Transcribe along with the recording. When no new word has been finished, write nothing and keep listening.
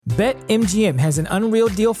BetMGM has an unreal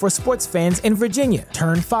deal for sports fans in Virginia.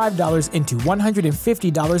 Turn $5 into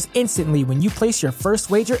 $150 instantly when you place your first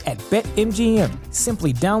wager at BetMGM.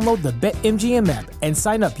 Simply download the BetMGM app and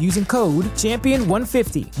sign up using code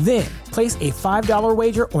Champion150. Then, place a $5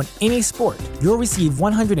 wager on any sport. You'll receive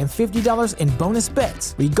 $150 in bonus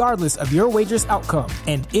bets, regardless of your wager's outcome.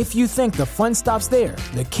 And if you think the fun stops there,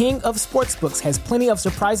 the King of Sportsbooks has plenty of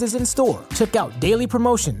surprises in store. Check out daily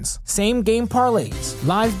promotions, same-game parlays,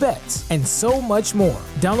 live bets, and so much more.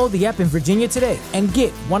 Download the app in Virginia today and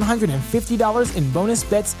get $150 in bonus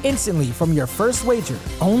bets instantly from your first wager.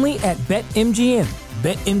 Only at BetMGM.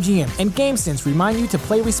 BetMGM and GameSense remind you to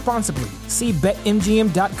play responsibly. See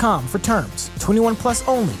BetMGM.com for terms. 21 plus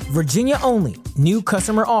only. Virginia only. New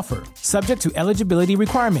customer offer. Subject to eligibility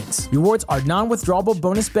requirements. Rewards are non-withdrawable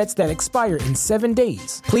bonus bets that expire in 7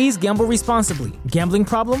 days. Please gamble responsibly. Gambling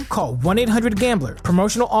problem? Call 1-800-GAMBLER.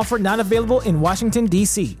 Promotional offer not available in Washington,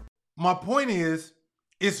 D.C. My point is,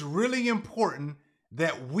 it's really important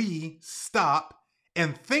that we stop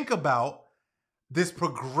and think about this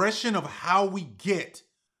progression of how we get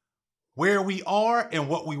where we are and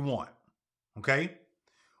what we want, okay?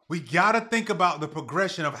 We got to think about the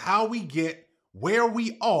progression of how we get where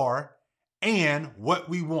we are and what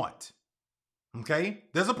we want, okay?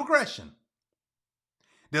 There's a progression.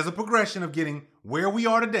 There's a progression of getting where we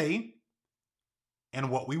are today and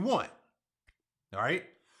what we want, all right?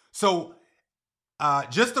 So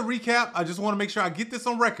just to recap, I just want to make sure I get this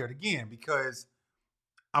on record again because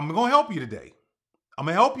I'm going to help you today. I'm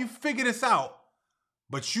going to help you figure this out,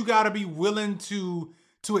 but you got to be willing to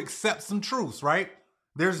accept some truths, right?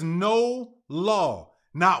 There's no law,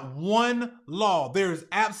 not one law. There's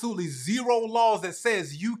absolutely zero laws that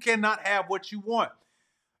says you cannot have what you want.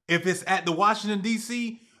 If it's at the Washington,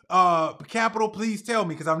 D.C. Capitol, please tell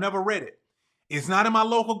me because I've never read it. It's not in my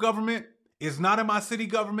local government. It's not in my city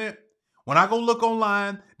government. When I go look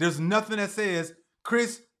online, there's nothing that says,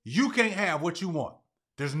 Chris, you can't have what you want.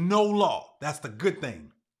 There's no law. That's the good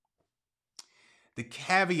thing. The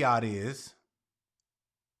caveat is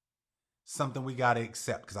something we got to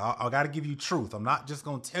accept because I got to give you truth. I'm not just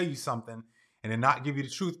going to tell you something and then not give you the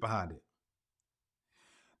truth behind it.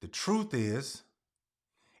 The truth is,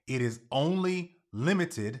 it is only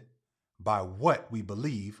limited by what we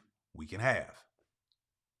believe we can have.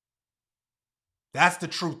 That's the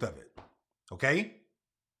truth of it. Okay?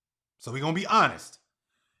 So we're going to be honest.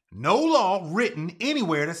 No law written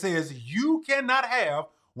anywhere that says you cannot have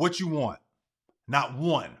what you want. Not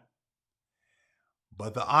one.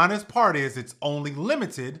 But the honest part is it's only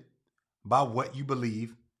limited by what you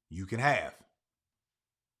believe you can have.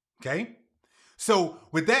 Okay? So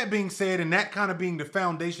with that being said, and that kind of being the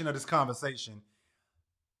foundation of this conversation,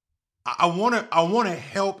 I want to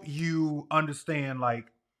help you understand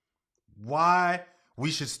like why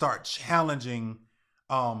we should start challenging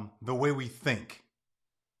the way we think.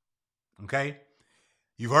 Okay?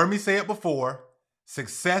 You've heard me say it before.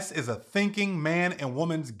 Success is a thinking man and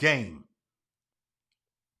woman's game.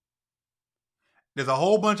 There's a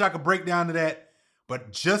whole bunch I could break down to that,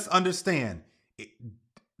 but just understand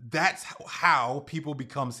that's how people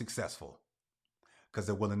become successful because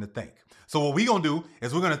they're willing to think. So what we're going to do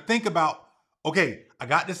is we're going to think about, okay, I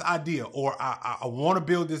got this idea or I want to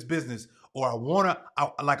build this business or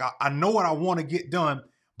I know what I want to get done,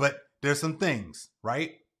 but there's some things,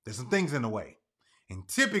 right? There's some things in the way. And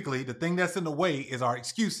typically, the thing that's in the way is our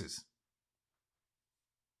excuses.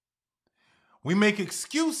 We make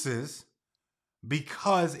excuses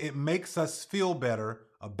because it makes us feel better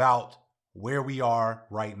about where we are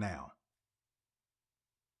right now.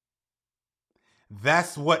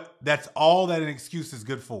 That's all that an excuse is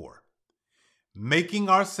good for. Making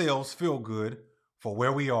ourselves feel good for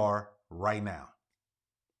where we are right now.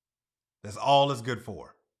 That's all it's good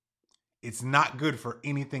for. It's not good for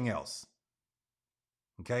anything else.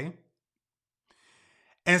 Okay?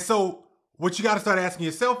 And so what you got to start asking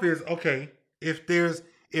yourself is, okay, if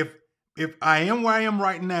I am where I am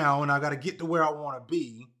right now and I got to get to where I want to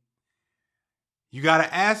be, you got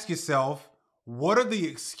to ask yourself, what are the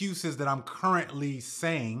excuses that I'm currently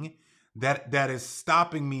saying that is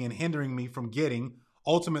stopping me and hindering me from getting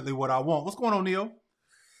ultimately what I want? What's going on, Neil?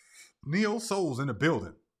 Neil Soul's in the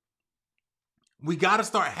building. We got to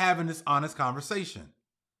start having this honest conversation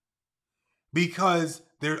because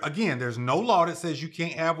there's no law that says you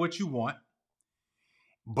can't have what you want,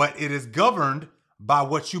 but it is governed by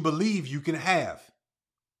what you believe you can have.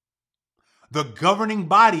 The governing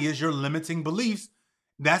body is your limiting beliefs.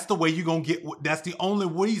 That's the way you're going to get. That's the only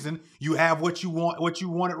reason you have what you want, what you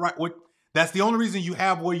want it right. That's the only reason you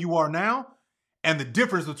have where you are now. And the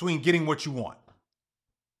difference between getting what you want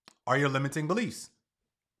are your limiting beliefs.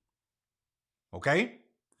 Okay?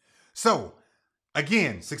 So,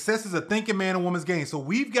 again, success is a thinking man and woman's game. So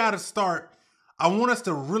we've got to start. I want us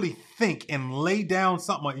to really think and lay down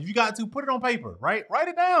something. If you got to, put it on paper, right? Write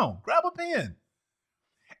it down. Grab a pen.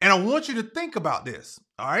 And I want you to think about this.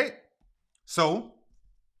 All right? So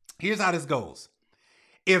here's how this goes.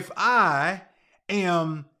 If I'm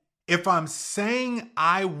saying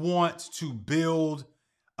I want to build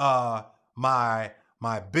my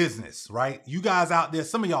business, right? You guys out there,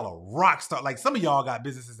 some of y'all are rock star. Like some of y'all got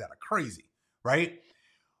businesses that are crazy, right?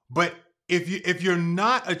 But if you're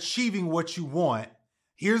not achieving what you want,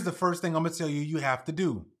 here's the first thing I'm gonna tell you you have to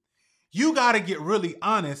do. You got to get really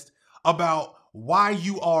honest about why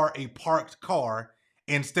you are a parked car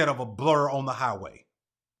instead of a blur on the highway.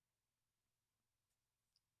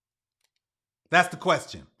 That's the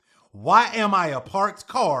question. Why am I a parked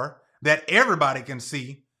car that everybody can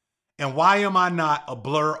see? And why am I not a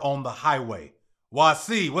blur on the highway?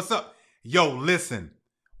 YC, what's up? Yo, listen.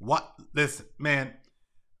 Listen, man.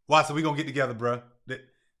 Watson, we gonna get together, bro.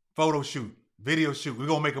 Photo shoot, video shoot. We're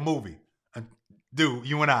gonna make a movie. Dude,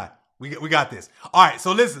 you and I. We got this. All right,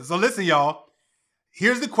 so listen, y'all.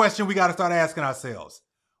 Here's the question we got to start asking ourselves.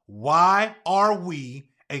 Why are we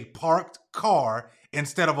a parked car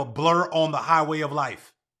instead of a blur on the highway of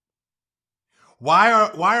life? Why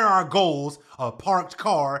are our goals a parked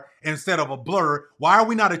car instead of a blur? Why are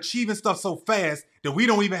we not achieving stuff so fast that we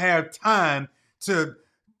don't even have time to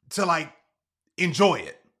like enjoy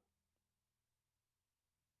it?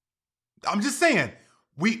 I'm just saying,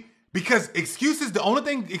 because excuses, the only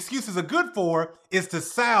thing excuses are good for is to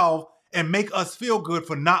salve and make us feel good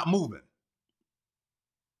for not moving.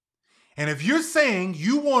 And if you're saying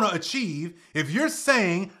you want to achieve, if you're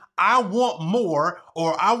saying I want more,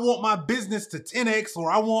 or I want my business to 10x,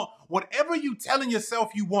 or I want whatever you telling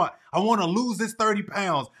yourself you want. I want to lose this 30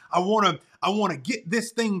 pounds. I want to get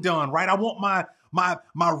this thing done, right? I want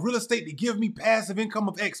my real estate to give me passive income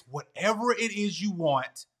of X. Whatever it is you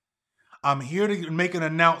want, I'm here to make an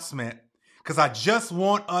announcement because I just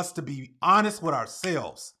want us to be honest with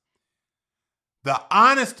ourselves. The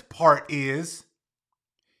honest part is,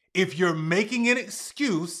 if you're making an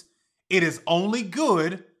excuse, it is only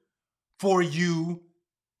good for you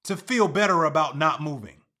to feel better about not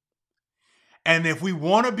moving. And if we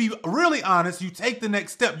want to be really honest, you take the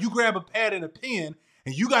next step. You grab a pad and a pen,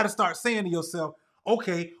 and you got to start saying to yourself,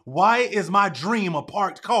 okay, why is my dream a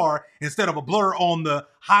parked car instead of a blur on the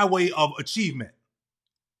highway of achievement?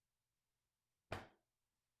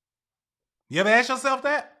 You ever ask yourself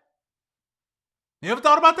that? You ever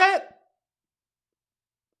thought about that?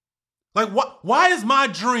 Like, why is my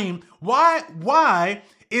dream, why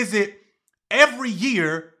is it every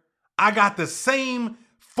year I got the same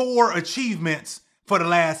 4 achievements for the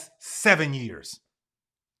last 7 years?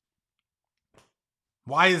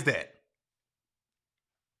 Why is that?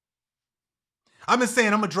 I've been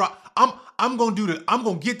saying I'm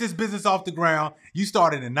gonna get this business off the ground. You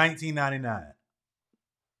started in 1999.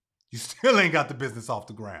 You still ain't got the business off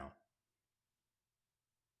the ground.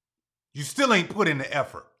 You still ain't put in the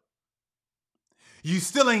effort. You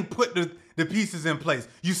still ain't put the pieces in place.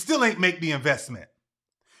 You still ain't make the investment.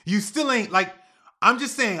 You still ain't I'm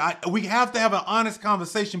just saying, we have to have an honest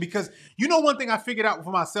conversation, because you know one thing I figured out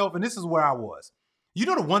for myself, and this is where I was. You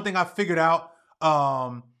know the one thing I figured out,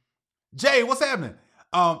 Jay, what's happening?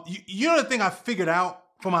 You know the thing I figured out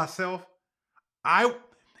for myself?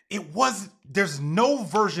 There's no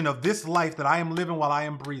version of this life that I am living while I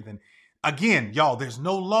am breathing. Again, y'all, there's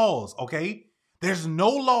no laws, okay? There's no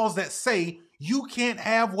laws that say you can't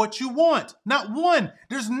have what you want. Not one.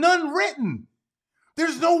 There's none written.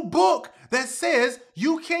 There's no book that says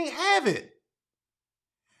you can't have it.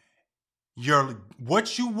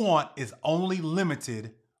 What you want is only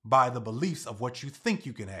limited by the beliefs of what you think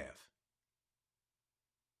you can have.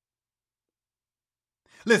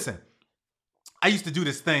 Listen, I used to do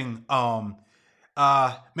this thing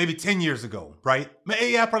maybe 10 years ago, right?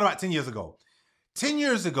 Yeah, probably about 10 years ago. 10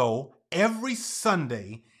 years ago, every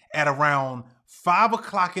Sunday at around 5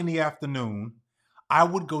 o'clock in the afternoon, I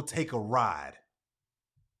would go take a ride.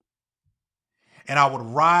 And I would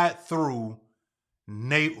ride through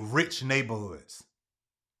rich neighborhoods.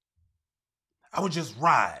 I would just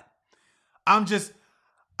ride. It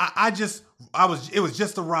was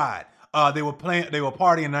just a ride. They were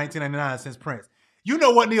partying in 1999 since Prince. You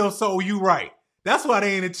know what, Neo Soul, you right. That's why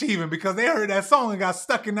they ain't achieving, because they heard that song and got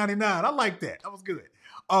stuck in 99. I like that. That was good.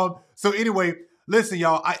 So anyway, listen,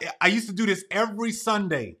 y'all, I used to do this every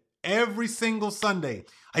Sunday, every single Sunday.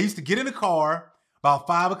 I used to get in the car about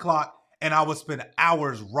 5 o'clock, and I would spend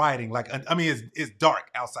hours riding. It's dark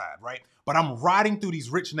outside, right? But I'm riding through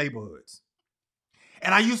these rich neighborhoods.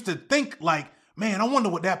 And I used to think, Man, I wonder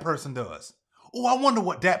what that person does. Oh, I wonder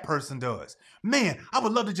what that person does. Man, I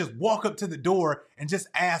would love to just walk up to the door and just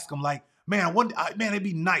ask them, like, man, man, it'd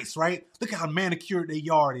be nice, right? Look at how manicured their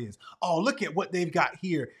yard is. Oh, look at what they've got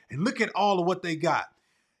here, and look at all of what they got.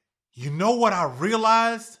 You know what I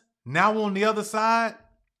realized now on the other side?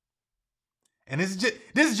 And this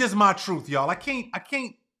is just my truth, y'all. I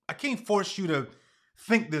can't force you to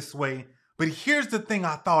think this way, but here's the thing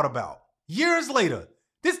I thought about. Years later,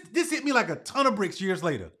 this hit me like a ton of bricks years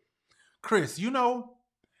later. Chris, you know,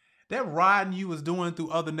 that riding you was doing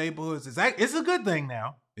through other neighborhoods, it's a good thing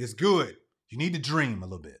now. It's good. You need to dream a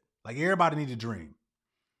little bit. Like everybody need to dream.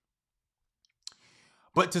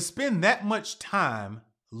 But to spend that much time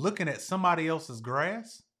looking at somebody else's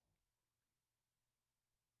grass,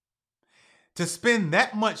 to spend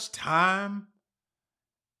that much time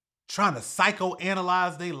trying to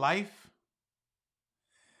psychoanalyze their life,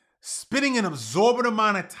 spending an absorbent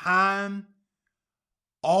amount of time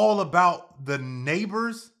all about the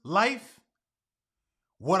neighbor's life,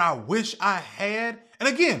 what I wish I had. And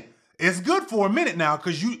again, it's good for a minute now,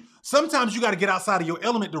 because sometimes you got to get outside of your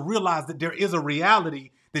element to realize that there is a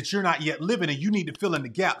reality that you're not yet living, and you need to fill in the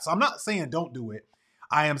gap. So I'm not saying don't do it.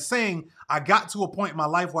 I am saying I got to a point in my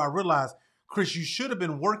life where I realized, Chris, you should have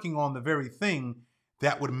been working on the very thing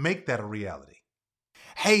that would make that a reality.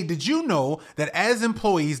 Hey, did you know that as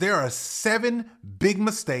employees, there are 7 big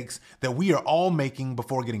mistakes that we are all making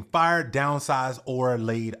before getting fired, downsized, or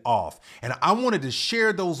laid off? And I wanted to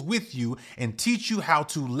share those with you and teach you how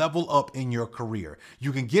to level up in your career.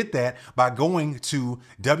 You can get that by going to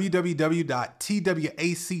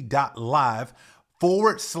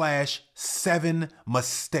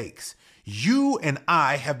www.twac.live/7mistakes. You and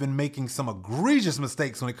I have been making some egregious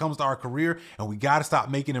mistakes when it comes to our career, and we got to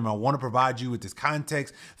stop making them. I want to provide you with this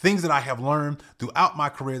context, things that I have learned throughout my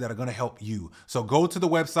career that are going to help you. So go to the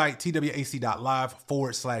website,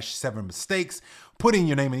 twac.live/7mistakes, put in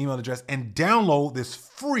your name and email address, and download this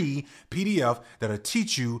free PDF that'll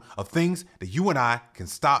teach you of things that you and I can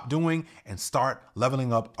stop doing and start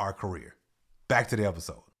leveling up our career. Back to the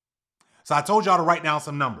episode. So I told y'all to write down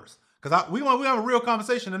some numbers, because we have a real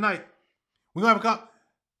conversation tonight. We're going to have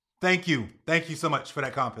Thank you. Thank you so much for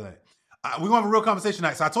that compliment. We're going to have a real conversation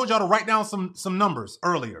tonight. So I told y'all to write down some numbers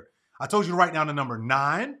earlier. I told you to write down the number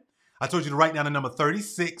 9. I told you to write down the number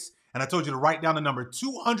 36. And I told you to write down the number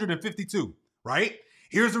 252, right?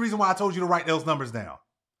 Here's the reason why I told you to write those numbers down.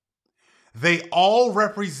 They all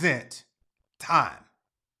represent time.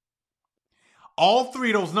 All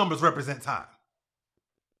 3 of those numbers represent time.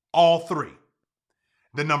 All 3.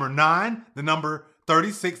 The number 9, the number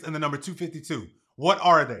 36, and the number 252. What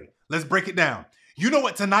are they? Let's break it down. You know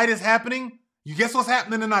what tonight is happening? You guess what's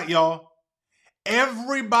happening tonight, y'all?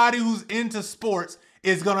 Everybody who's into sports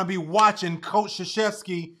is going to be watching Coach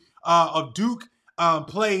Krzyzewski of Duke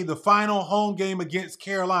play the final home game against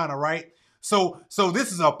Carolina, right? So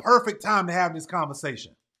this is a perfect time to have this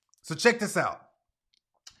conversation. So check this out.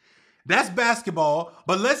 That's basketball,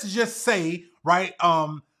 but let's just say, right,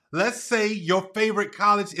 let's say your favorite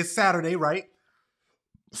college is Saturday, right?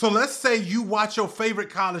 So let's say you watch your favorite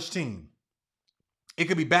college team. It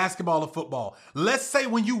could be basketball or football. Let's say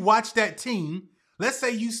when you watch that team, let's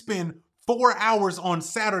say you spend 4 hours on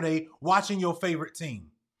Saturday watching your favorite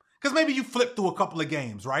team. Because maybe you flip through a couple of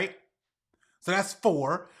games, right? So that's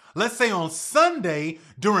 4. Let's say on Sunday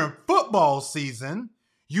during football season,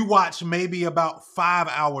 you watch maybe about 5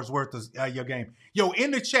 hours worth of your game. Yo,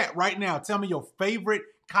 in the chat right now, tell me your favorite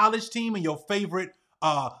college team and your favorite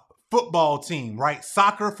football team, right?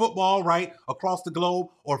 Soccer, football, right? Across the globe,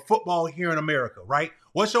 or football here in America, right?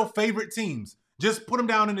 What's your favorite teams? Just put them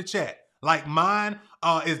down in the chat. Like mine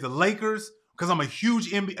is the Lakers, because I'm a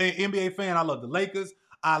huge NBA fan. I love the Lakers.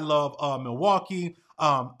 I love Milwaukee.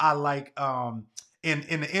 I like in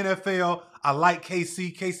the NFL, I like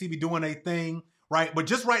KC. KC be doing a thing, right? But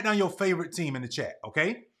just write down your favorite team in the chat,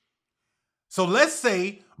 okay? So let's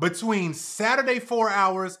say between Saturday 4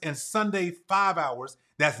 hours and Sunday 5 hours,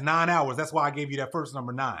 that's 9 hours. That's why I gave you that first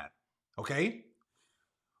number 9. Okay?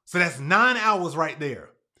 So that's 9 hours right there.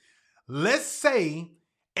 Let's say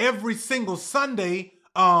every single Sunday,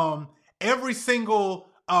 every single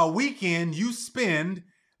weekend, you spend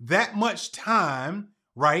that much time,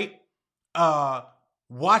 right,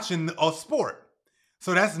 watching a sport.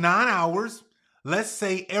 So that's 9 hours. Let's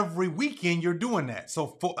say every weekend you're doing that.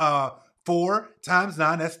 So 4 times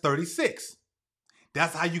 9, that's 36.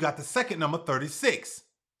 That's how you got the second number, 36.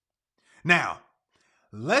 Now,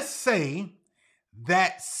 let's say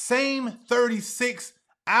that same 36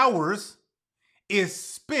 hours is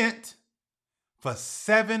spent for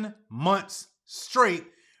 7 months straight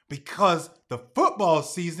because the football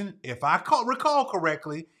season, if I recall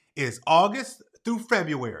correctly, is August through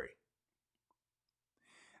February.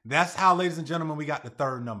 That's how, ladies and gentlemen, we got the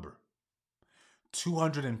third number,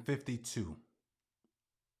 252.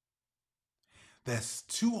 That's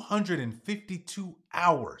 252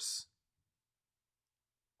 hours.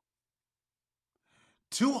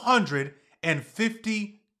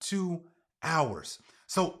 252 hours.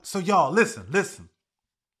 So y'all, listen.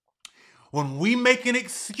 When we make an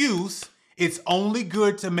excuse, it's only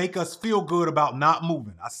good to make us feel good about not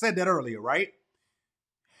moving. I said that earlier, right?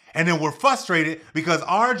 And then we're frustrated because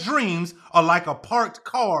our dreams are like a parked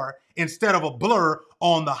car instead of a blur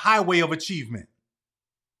on the highway of achievement.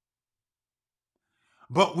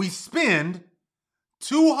 But we spend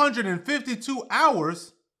 252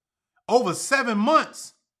 hours over 7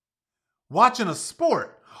 months watching a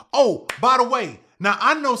sport. Oh, by the way, now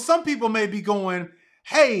I know some people may be going,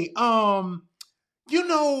 hey,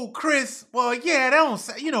 Chris, well, yeah,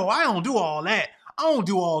 I don't do all that. I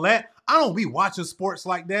don't be watching sports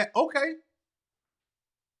like that. Okay.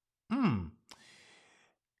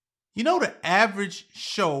 The average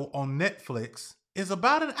show on Netflix is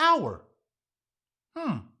about an hour.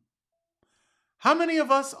 How many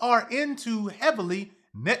of us are into heavily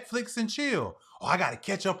Netflix and chill? Oh, I got to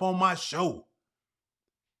catch up on my show.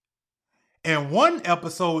 And one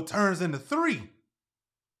episode turns into 3.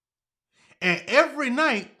 And every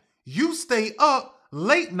night you stay up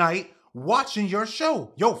late night watching your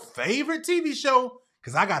show, your favorite TV show,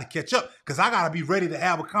 because I got to catch up, because I got to be ready to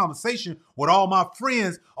have a conversation with all my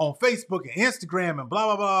friends on Facebook and Instagram and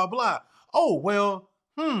blah, blah, blah, blah. Oh, well,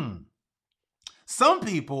 Some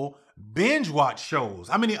people binge watch shows.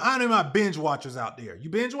 How many of my binge watchers out there? You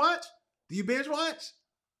binge watch? Do you binge watch?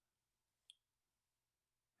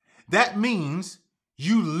 That means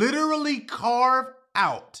you literally carve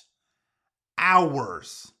out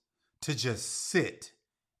hours to just sit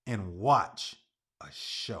and watch a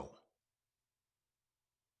show.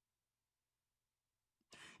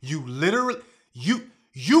 You literally,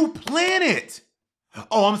 you plan it.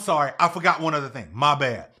 Oh, I'm sorry. I forgot one other thing. My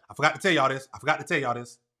bad. I forgot to tell y'all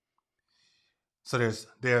this. So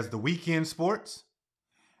there's the weekend sports.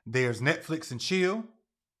 There's Netflix and chill.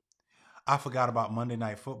 I forgot about Monday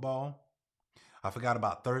Night Football. I forgot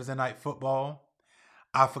about Thursday Night Football.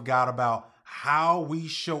 I forgot about how we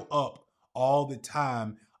show up all the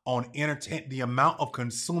time on the amount of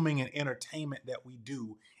consuming and entertainment that we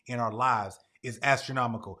do in our lives is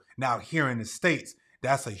astronomical. Now, here in the States,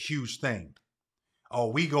 that's a huge thing. Oh,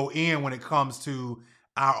 we go in when it comes to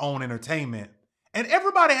our own entertainment. And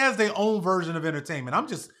everybody has their own version of entertainment. I'm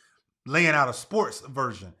just laying out a sports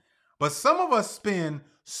version. But some of us spend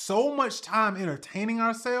so much time entertaining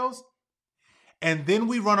ourselves, and then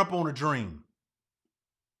we run up on a dream.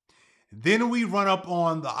 Then we run up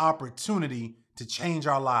on the opportunity to change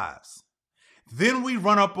our lives. Then we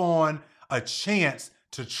run up on a chance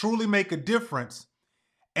to truly make a difference.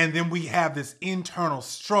 And then we have this internal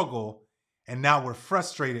struggle. And now we're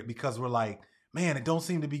frustrated because we're like, man, it don't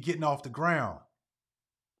seem to be getting off the ground.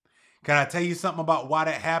 Can I tell you something about why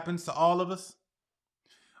that happens to all of us?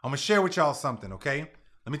 I'm going to share with y'all something, okay?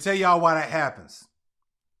 Let me tell y'all why that happens.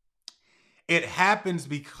 It happens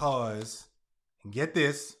because, and get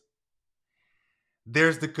this,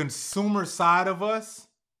 there's the consumer side of us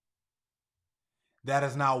that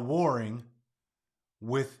is now warring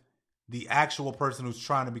with the actual person who's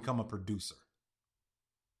trying to become a producer.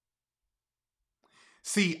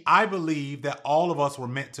 See, I believe that all of us were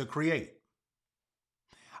meant to create.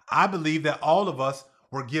 I believe that all of us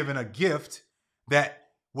were given a gift that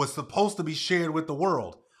was supposed to be shared with the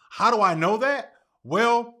world. How do I know that?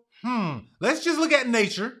 Well, let's just look at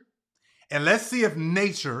nature and let's see if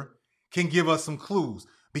nature can give us some clues,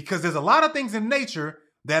 because there's a lot of things in nature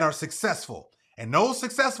that are successful, and those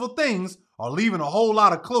successful things are leaving a whole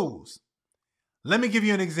lot of clues. Let me give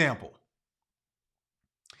you an example.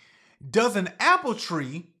 Does an apple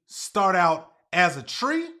tree start out as a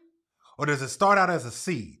tree, or does it start out as a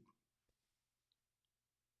seed?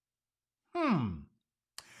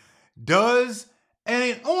 Does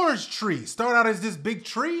an orange tree start out as this big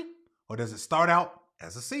tree, or does it start out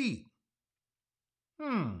as a seed?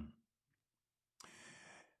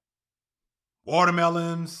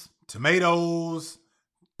 Watermelons, tomatoes,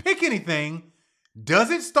 pick anything. Does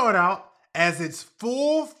it start out as its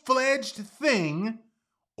full-fledged thing,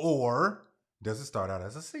 or does it start out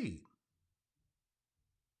as a seed?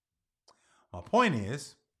 My point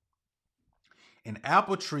is, an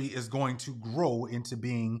apple tree is going to grow into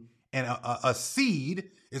being, and a seed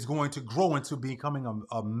is going to grow into becoming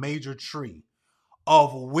a major tree,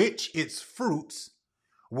 of which its fruits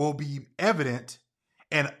will be evident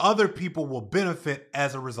and other people will benefit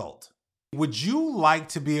as a result. Would you like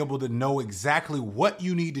to be able to know exactly what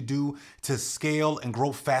you need to do to scale and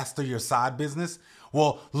grow faster your side business?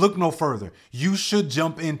 Well, look no further. You should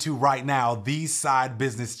jump into right now the Side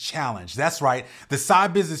Business Challenge. That's right. The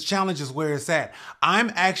Side Business Challenge is where it's at. I'm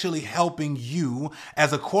actually helping you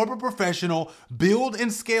as a corporate professional build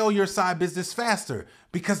and scale your side business faster,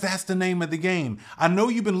 because that's the name of the game. I know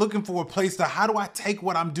you've been looking for a place to, how do I take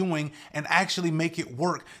what I'm doing and actually make it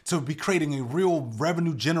work to be creating a real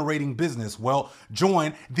revenue generating business? Well,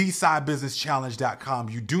 join thesidebusinesschallenge.com.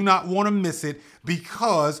 You do not want to miss it,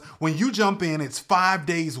 because when you jump in, it's 5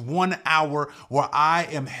 days, 1 hour where I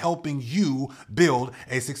am helping you build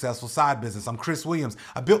a successful side business. I'm Chris Williams.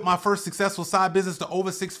 I built my first successful side business to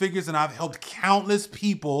over 6 figures, and I've helped countless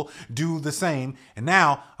people do the same. And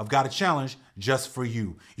now I've got a challenge just for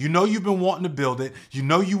you. You know you've been wanting to build it. You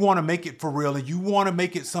know you want to make it for real, and you want to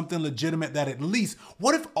make it something legitimate that at least,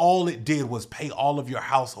 what if all it did was pay all of your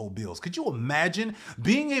household bills? Could you imagine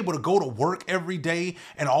being able to go to work every day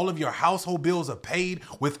and all of your household bills are paid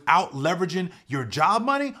without leveraging your job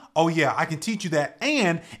money? Oh yeah, I can teach you that.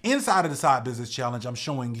 And inside of the Side Business Challenge, I'm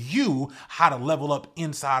showing you how to level up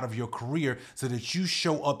inside of your career so that you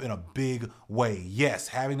show up in a big way. Yes,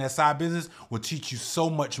 having that side business will teach you so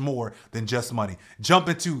much more than just money. Jump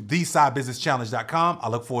into thesidebusinesschallenge.com. I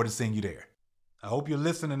look forward to seeing you there. I hope you're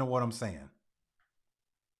listening to what I'm saying.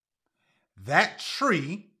 That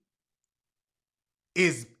tree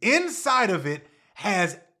is inside of it,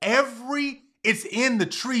 has it's in the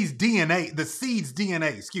tree's DNA, the seed's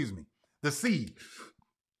DNA, the seed.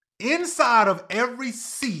 Inside of every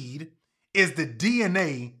seed is the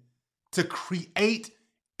DNA to create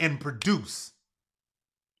and produce.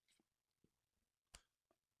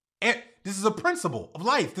 This is a principle of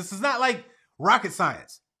life. This is not like rocket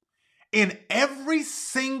science. In every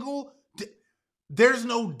single, there's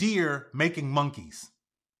no deer making monkeys.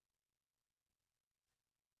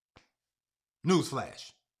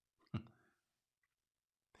 Newsflash.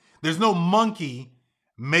 There's no monkey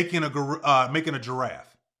making a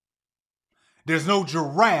giraffe. There's no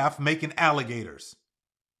giraffe making alligators.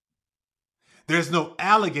 There's no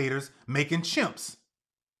alligators making chimps.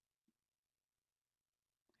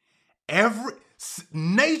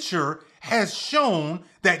 Nature has shown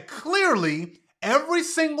that clearly every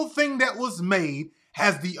single thing that was made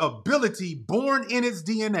has the ability, born in its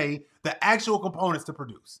DNA, the actual components to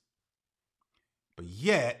produce. But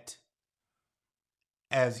yet,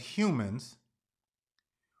 as humans,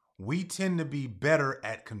 we tend to be better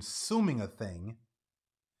at consuming a thing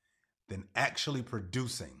than actually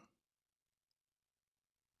producing.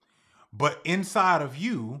 But inside of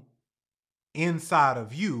you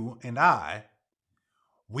and I,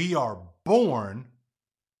 we are born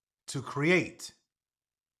to create.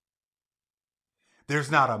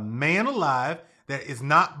 There's not a man alive that is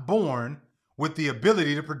not born with the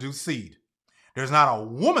ability to produce seed. There's not a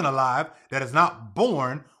woman alive that is not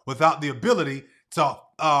born without the ability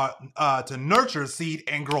to nurture seed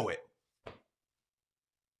and grow it.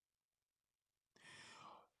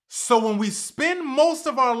 So when we spend most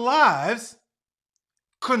of our lives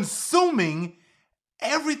consuming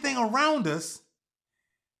everything around us,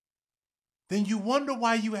 then you wonder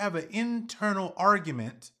why you have an internal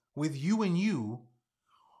argument with you and you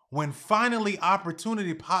when finally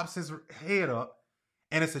opportunity pops his head up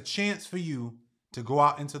and it's a chance for you to go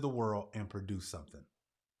out into the world and produce something.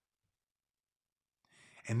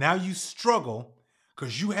 And now you struggle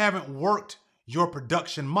because you haven't worked your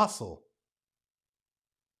production muscle.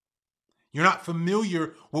 You're not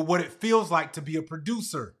familiar with what it feels like to be a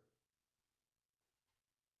producer.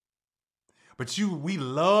 But we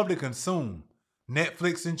love to consume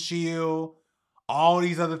Netflix and chill, all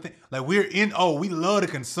these other things. Like we love to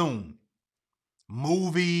consume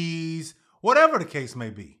movies, whatever the case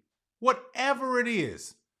may be, whatever it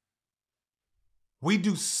is. We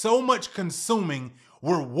do so much consuming,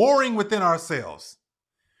 we're warring within ourselves.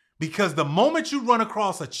 Because the moment you run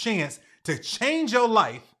across a chance to change your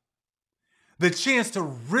life, the chance to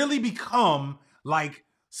really become like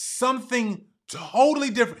something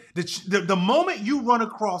totally different. The moment you run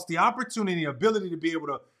across the opportunity, ability to be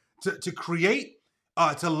able to create,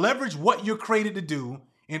 to leverage what you're created to do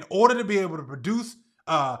in order to be able to produce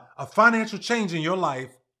a financial change in your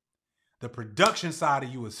life, the production side of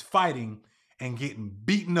you is fighting and getting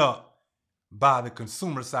beaten up by the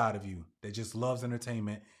consumer side of you that just loves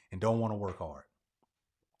entertainment and don't want to work hard.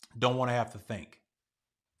 Don't want to have to think.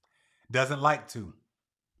 Doesn't like to.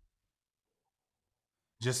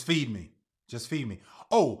 Just feed me. Just feed me.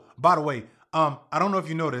 Oh, by the way, I don't know if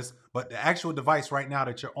you know this, but the actual device right now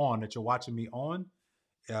that you're watching me on,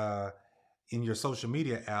 in your social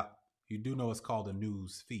media app, you do know it's called a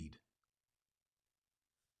news feed.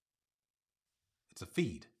 It's a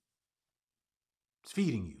feed. It's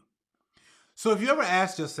feeding you. So if you ever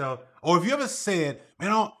asked yourself, or if you ever said,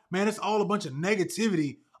 man, it's all a bunch of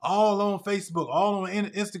negativity, all on Facebook, all on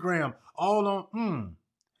Instagram, all on,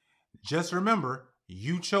 just remember,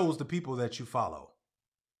 you chose the people that you follow.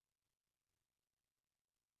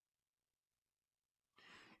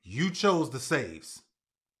 You chose the saves.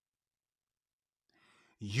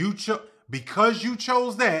 Because you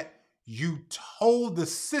chose that, you told the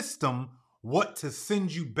system what to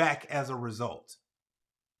send you back as a result.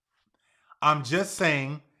 I'm just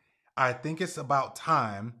saying, I think it's about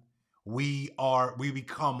time we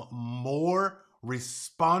become more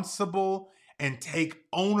responsible and take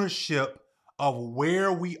ownership of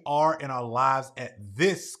where we are in our lives at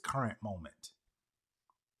this current moment.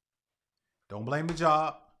 Don't blame the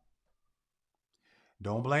job.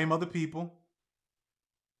 Don't blame other people.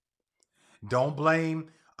 Don't blame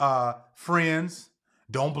friends.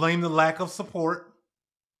 Don't blame the lack of support.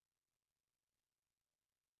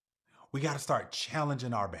 We got to start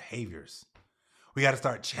challenging our behaviors. We got to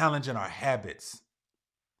start challenging our habits.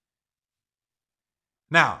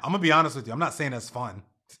 Now, I'm going to be honest with you. I'm not saying that's fun.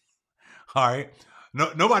 All right.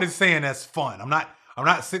 No, nobody's saying that's fun. I'm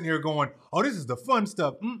not sitting here going, oh, this is the fun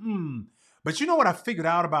stuff. But you know what I figured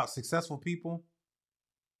out about successful people?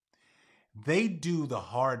 They do the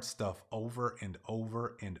hard stuff over and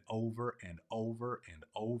over and over and over and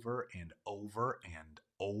over and over and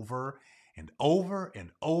over and over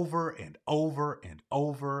and over and over and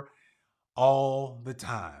over all the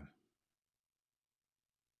time.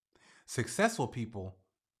 Successful people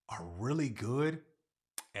are really good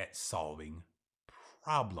at solving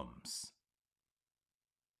problems.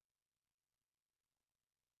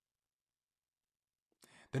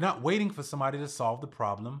 They're not waiting for somebody to solve the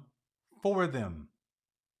problem for them.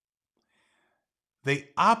 They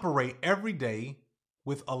operate every day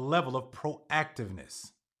with a level of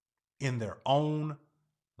proactiveness in their own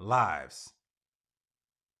lives.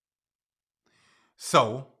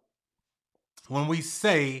 So, when we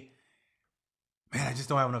say, man, I just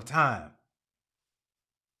don't have enough time,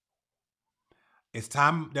 it's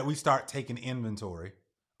time that we start taking inventory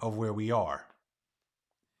of where we are.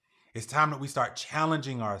 It's time that we start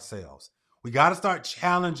challenging ourselves. We got to start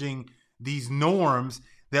challenging these norms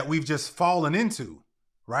that we've just fallen into,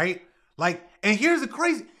 right? Like, and here's the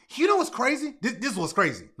crazy. You know what's crazy? This is what's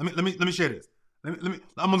crazy. Let me share this. I'm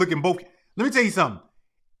gonna look in both. Let me tell you something.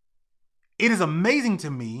 It is amazing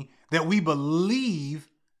to me that we believe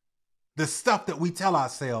the stuff that we tell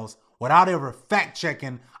ourselves without ever fact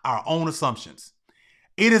checking our own assumptions.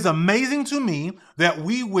 It is amazing to me that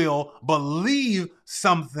we will believe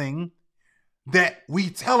something that we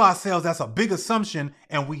tell ourselves that's a big assumption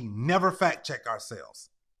and we never fact check ourselves.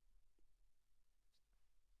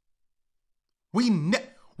 We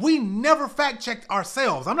never fact checked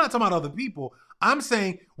ourselves. I'm not talking about other people. I'm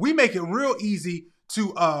saying we make it real easy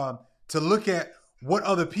to look at what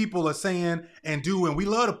other people are saying and do, and we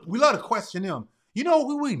love to question them. You know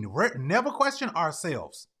who we never question?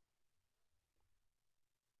 Ourselves.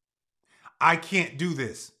 I can't do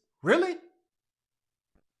this. Really?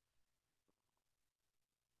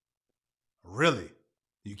 Really?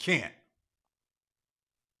 You can't.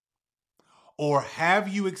 Or have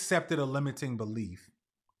you accepted a limiting belief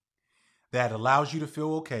that allows you to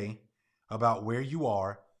feel okay about where you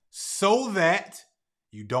are so that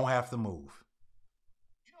you don't have to move?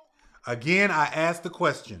 Again, I ask the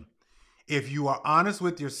question, if you are honest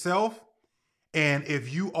with yourself and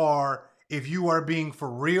if you are being for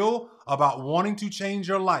real about wanting to change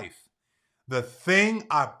your life, the thing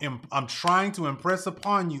I'm trying to impress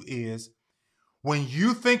upon you is when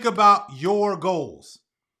you think about your goals,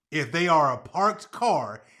 if they are a parked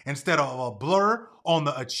car instead of a blur on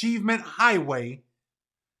the achievement highway,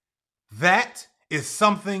 that is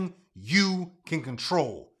something you can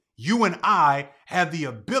control. You and I have the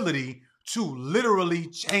ability to literally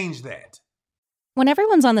change that. When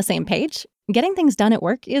everyone's on the same page, getting things done at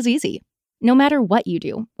work is easy. No matter what you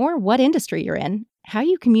do or what industry you're in, how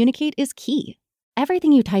you communicate is key.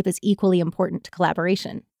 Everything you type is equally important to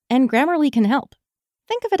collaboration, and Grammarly can help.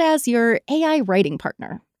 Think of it as your AI writing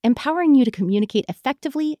partner, empowering you to communicate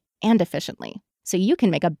effectively and efficiently, so you can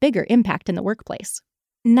make a bigger impact in the workplace.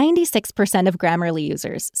 96% of Grammarly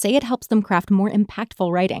users say it helps them craft more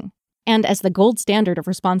impactful writing. And as the gold standard of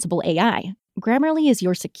responsible AI, Grammarly is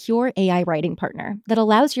your secure AI writing partner that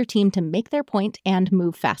allows your team to make their point and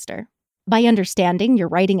move faster. By understanding your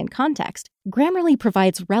writing and context, Grammarly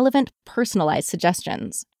provides relevant, personalized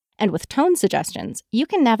suggestions. And with tone suggestions, you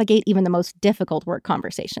can navigate even the most difficult work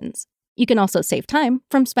conversations. You can also save time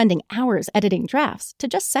from spending hours editing drafts to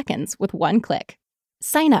just seconds with one click.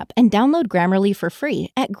 Sign up and download Grammarly for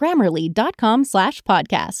free at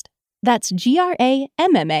grammarly.com/podcast. That's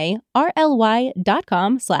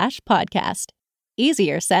GRAMMARLY.com/podcast.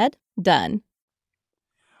 Easier said, done.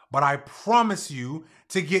 But I promise you,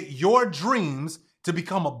 to get your dreams to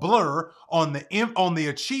become a blur on the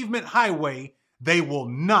achievement highway, they will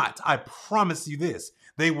not. I promise you this.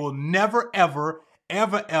 They will never, ever,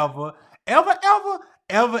 ever, ever, ever, ever,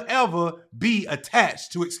 ever, ever be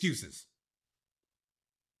attached to excuses.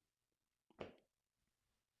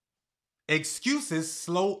 Excuses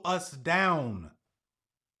slow us down.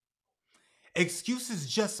 Excuses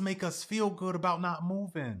just make us feel good about not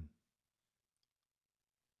moving.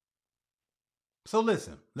 So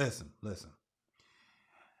listen. This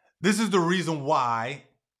is the reason why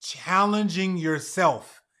challenging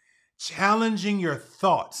yourself, challenging your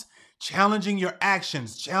thoughts, challenging your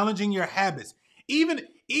actions, challenging your habits, even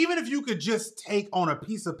if you could just take on a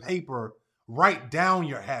piece of paper, write down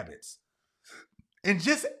your habits and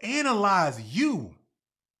just analyze you.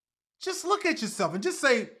 Just look at yourself and just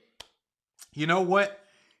say, you know what?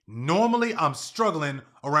 Normally I'm struggling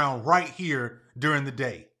around right here during the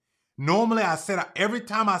day. Normally every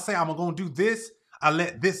time I say I'm going to do this, I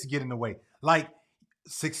let this get in the way. Like,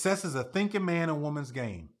 success is a thinking man and woman's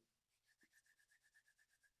game.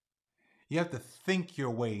 You have to think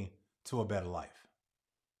your way to a better life.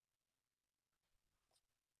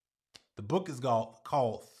 The book is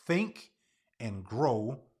called Think and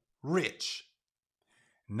Grow Rich,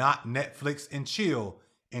 not Netflix and Chill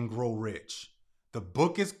and Grow Rich. The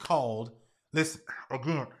book is called, listen,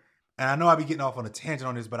 again, and I know I be getting off on a tangent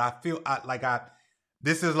on this, but I feel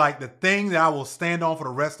this is like the thing that I will stand on for the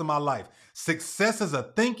rest of my life. Success is a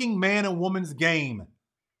thinking man and woman's game.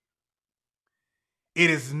 It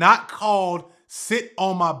is not called sit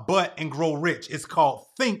on my butt and grow rich. It's called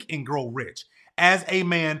think and grow rich. As a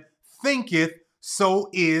man thinketh, so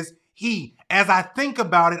is he. As I think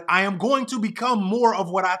about it, I am going to become more of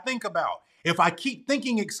what I think about. If I keep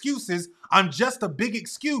thinking excuses, I'm just a big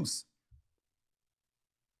excuse.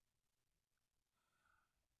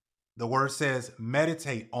 The word says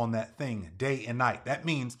meditate on that thing day and night. That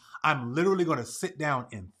means I'm literally going to sit down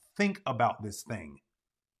and think about this thing.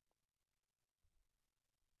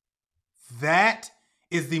 That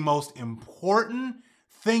is the most important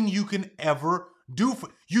thing you can ever do.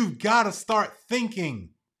 You've got to start thinking.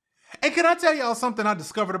 And can I tell y'all something I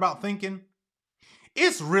discovered about thinking?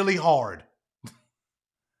 It's really hard.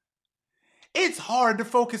 It's hard to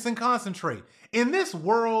focus and concentrate. In this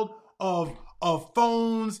world of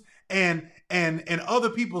phones and other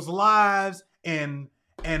people's lives and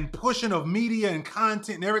pushing of media and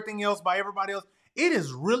content and everything else by everybody else, it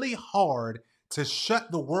is really hard to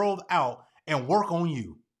shut the world out and work on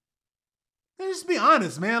you. And just be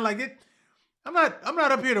honest, man. Like I'm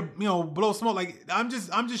not up here to blow smoke. Like I'm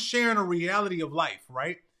just sharing a reality of life,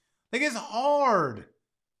 right? Like it's hard.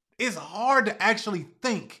 It's hard to actually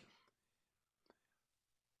think.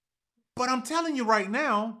 But I'm telling you right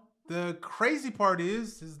now, the crazy part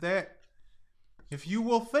is that if you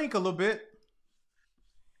will think a little bit,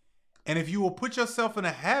 and if you will put yourself in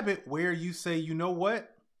a habit where you say, you know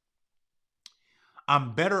what?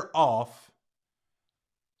 I'm better off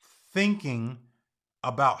thinking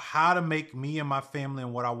about how to make me and my family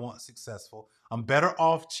and what I want successful. I'm better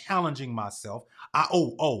off challenging myself. By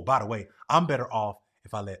the way, I'm better off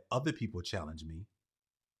if I let other people challenge me.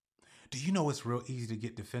 Do you know it's real easy to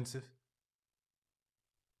get defensive?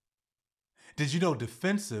 Did you know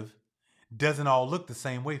defensive doesn't all look the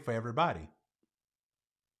same way for everybody?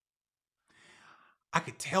 I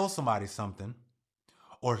could tell somebody something,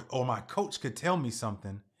 or my coach could tell me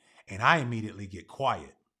something, and I immediately get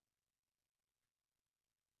quiet.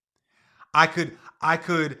 I could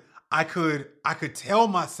tell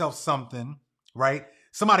myself something, right?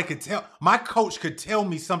 My coach could tell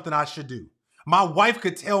me something I should do. My wife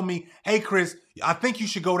could tell me, hey, Chris, I think you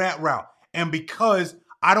should go that route. And because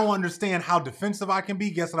I don't understand how defensive I can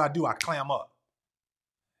be, guess what I do? I clam up.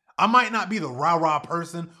 I might not be the rah-rah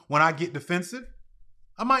person when I get defensive.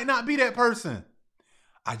 I might not be that person.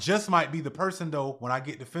 I just might be the person, though, when I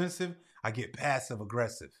get defensive, I get passive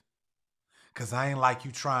aggressive. Because I ain't like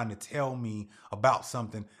you trying to tell me about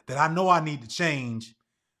something that I know I need to change,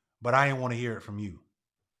 but I ain't want to hear it from you.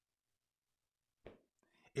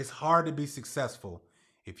 It's hard to be successful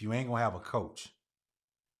if you ain't going to have a coach.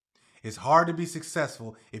 It's hard to be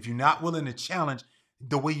successful if you're not willing to challenge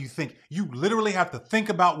the way you think. You literally have to think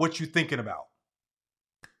about what you're thinking about.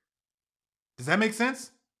 Does that make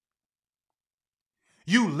sense?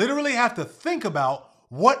 You literally have to think about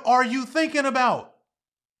what are you thinking about.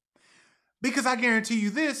 Because I guarantee you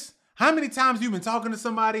this, how many times you've been talking to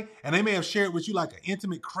somebody and they may have shared with you like an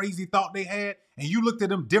intimate, crazy thought they had, and you looked at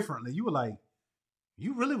them differently. You were like,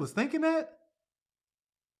 you really was thinking that?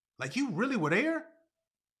 Like you really were there?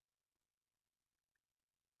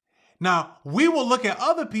 Now, we will look at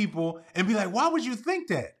other people and be like, why would you think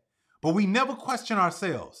that? But we never question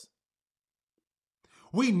ourselves.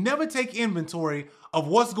 We never take inventory of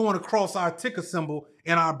what's going across our ticker symbol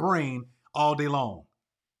in our brain all day long.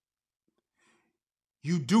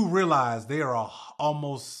 You do realize there are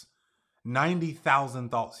almost 90,000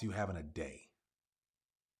 thoughts you have in a day.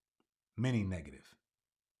 Many negative.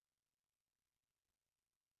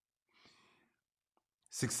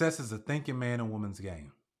 Success is a thinking man and woman's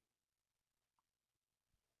game.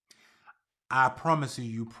 I promise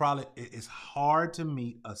you, it's hard to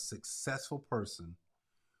meet a successful person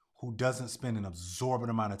who doesn't spend an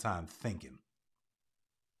absorbent amount of time thinking.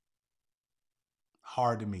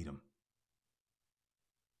 Hard to meet them.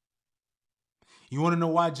 You want to know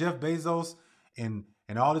why Jeff Bezos and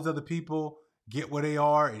all these other people get where they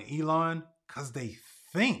are, and Elon? Because they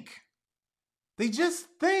think. They just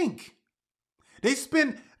think.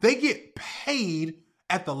 They get paid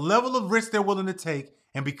at the level of risk they're willing to take,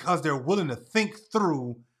 and because they're willing to think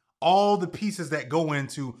through all the pieces that go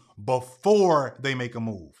into before they make a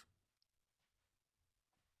move.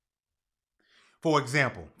 For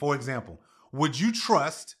example, would you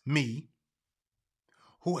trust me,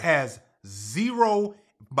 who has zero,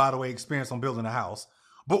 by the way, experience on building a house,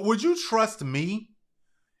 but would you trust me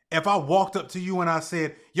if I walked up to you and I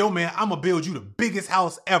said, yo man, I'm gonna build you the biggest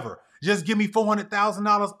house ever. Just give me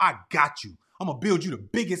 $400,000. I got you. I'm going to build you the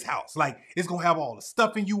biggest house. Like, it's going to have all the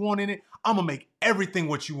stuffing you want in it. I'm going to make everything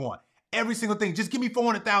what you want. Every single thing. Just give me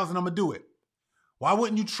 $400,000. I'm going to do it. Why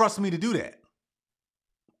wouldn't you trust me to do that?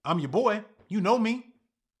 I'm your boy. You know me.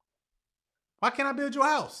 Why can't I build your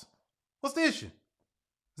house? What's the issue?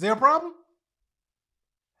 Is there a problem?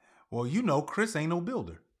 Well, you know Chris ain't no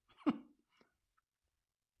builder.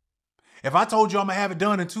 If I told you I'm going to have it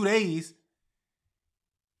done in 2 days,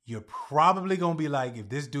 you're probably going to be like, if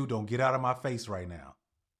this dude don't get out of my face right now,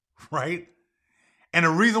 right? And the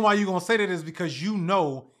reason why you're going to say that is because you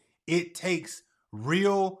know it takes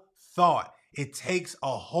real thought. It takes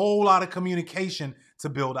a whole lot of communication to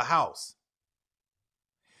build a house.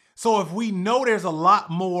 So if we know there's a lot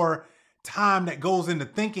more time that goes into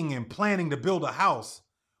thinking and planning to build a house,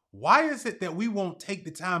 why is it that we won't take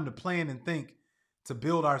the time to plan and think to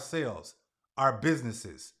build ourselves, our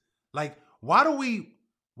businesses? Like, why do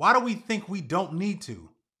we think we don't need to?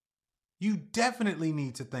 You definitely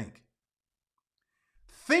need to think.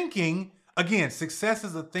 Thinking, again, success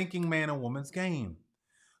is a thinking man and woman's game.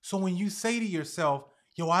 So when you say to yourself,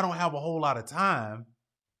 yo, I don't have a whole lot of time,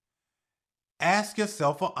 ask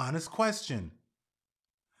yourself an honest question.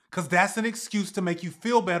 Because that's an excuse to make you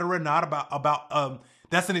feel better or not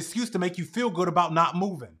that's an excuse to make you feel good about not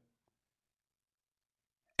moving.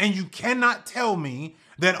 And you cannot tell me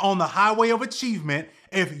that on the highway of achievement,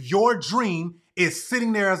 if your dream is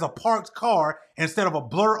sitting there as a parked car instead of a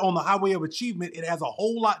blur on the highway of achievement, it has a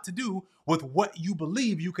whole lot to do with what you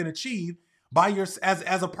believe you can achieve as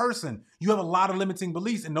a person. You have a lot of limiting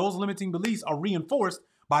beliefs, and those limiting beliefs are reinforced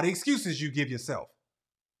by the excuses you give yourself.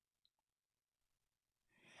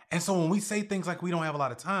 And so when we say things like we don't have a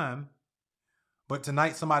lot of time, but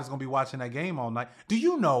tonight somebody's going to be watching that game all night. Do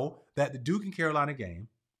you know that the Duke and Carolina game,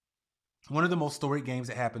 one of the most storied games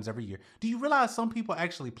that happens every year, do you realize some people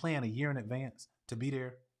actually plan a year in advance to be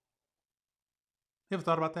there? You ever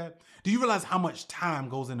thought about that? Do you realize how much time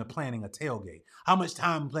goes into planning a tailgate? How much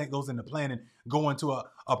time goes into planning going to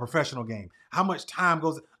a professional game? How much time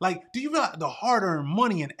goes, like, do you realize the hard-earned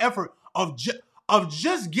money and effort of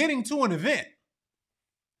just getting to an event?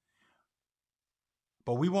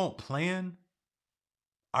 But we won't plan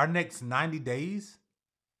our next 90 days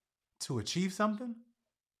to achieve something?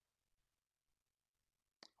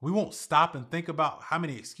 We won't stop and think about how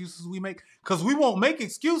many excuses we make, because we won't make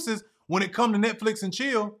excuses when it comes to Netflix and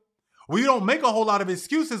chill. We don't make a whole lot of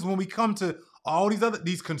excuses when we come to all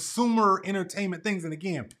these consumer entertainment things. And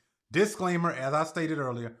again, disclaimer, as I stated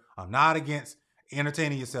earlier, I'm not against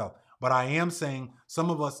entertaining yourself, but I am saying some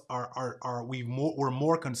of us we're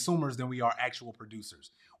more consumers than we are actual producers.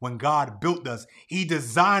 When God built us, he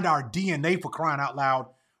designed our DNA, for crying out loud,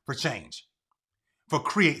 for change, for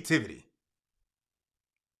creativity.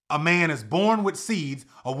 A man is born with seeds.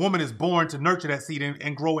 A woman is born to nurture that seed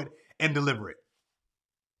and grow it and deliver it.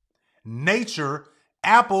 Nature,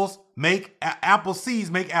 apple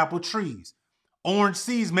seeds make apple trees. Orange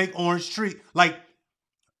seeds make orange tree. Like,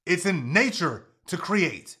 it's in nature to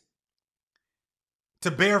create,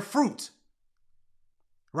 to bear fruit,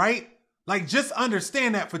 right? Like, just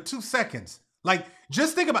understand that for 2 seconds. Like,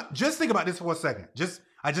 just think about this for a second.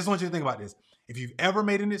 I just want you to think about this. If you've ever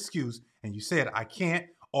made an excuse and you said, I can't,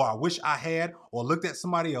 or I wish I had, or looked at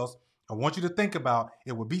somebody else, I want you to think about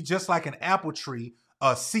it would be just like an apple tree,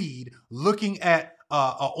 a seed, looking at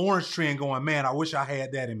an orange tree and going, man, I wish I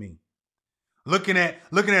had that in me. Looking at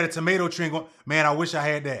a tomato tree and going, man, I wish I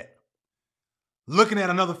had that. Looking at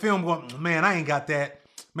another film going, man, I ain't got that.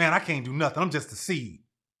 Man, I can't do nothing. I'm just a seed.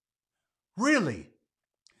 Really?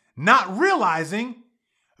 Not realizing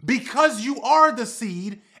because you are the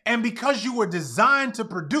seed and because you were designed to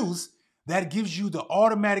produce, that gives you the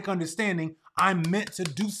automatic understanding I'm meant to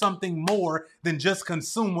do something more than just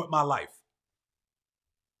consume with my life.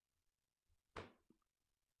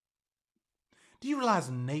 Do you realize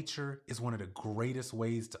nature is one of the greatest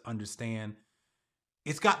ways to understand?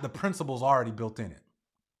 It's got the principles already built in it.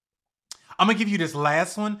 I'm going to give you this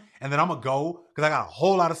last one, and then I'm going to go because I got a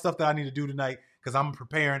whole lot of stuff that I need to do tonight because I'm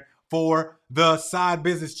preparing for the Side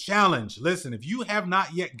Business Challenge. Listen, if you have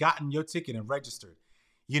not yet gotten your ticket and registered,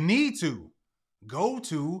 you need to go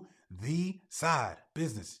to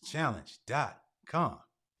thesidebusinesschallenge.com. I'm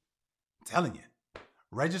telling you,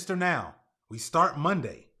 register now. We start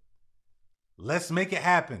Monday. Let's make it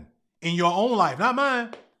happen in your own life, not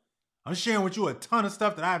mine. I'm sharing with you a ton of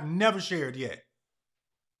stuff that I've never shared yet.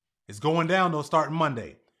 It's going down though, starting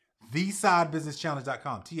Monday.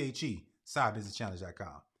 Thesidebusinesschallenge.com. THE,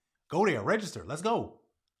 sidebusinesschallenge.com. Go there, register. Let's go.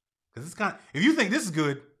 Because it's if you think this is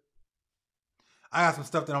good, I got some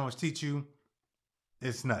stuff that I'm going to teach you.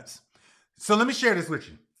 It's nuts. So let me share this with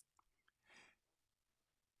you.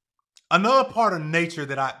 Another part of nature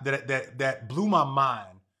that blew my mind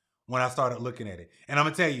when I started looking at it. And I'm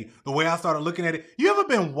going to tell you, the way I started looking at it, you ever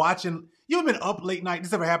been up late night?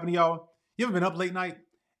 This ever happened to y'all? You ever been up late night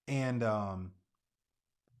and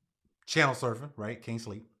channel surfing, right? Can't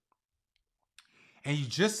sleep. And you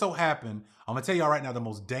just so happen, I'm going to tell y'all right now, the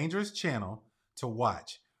most dangerous channel to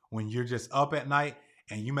watch when you're just up at night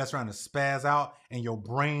and you mess around and spaz out and your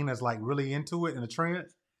brain is like really into it in a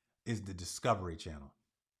trance is the Discovery Channel.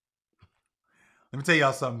 Let me tell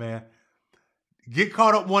y'all something, man. Get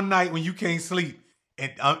caught up one night when you can't sleep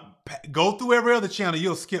and go through every other channel.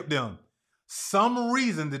 You'll skip them. Some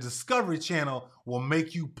reason the Discovery Channel will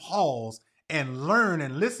make you pause and learn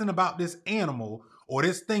and listen about this animal or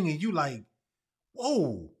this thing. And you like,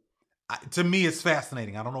 whoa. To me, it's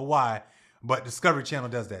fascinating. I don't know why, but Discovery Channel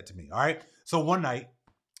does that to me. All right. So one night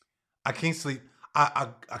I can't sleep. I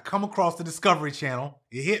come across the Discovery Channel.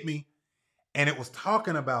 It hit me. And it was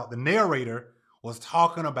talking about, the narrator was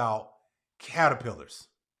talking about caterpillars.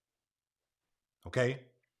 Okay.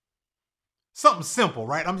 Something simple,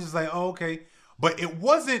 right? I'm just like, oh, okay. But it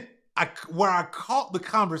wasn't, where I caught the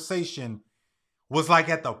conversation was like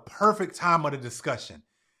at the perfect time of the discussion.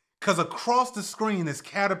 Because across the screen, this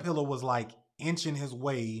caterpillar was like inching his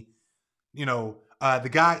way. You know, the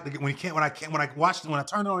guy, when I turned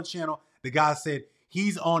it on the channel, the guy said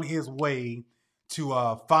he's on his way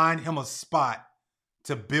to find him a spot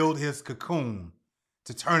to build his cocoon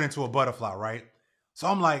to turn into a butterfly, right? So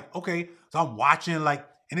I'm like, okay. So I'm watching like,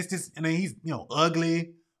 and it's just, and then he's,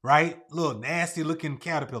 ugly, right? Little nasty looking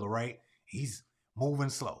caterpillar, right? He's moving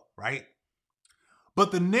slow, right?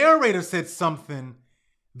 But the narrator said something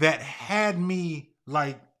that had me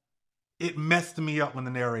like, it messed me up when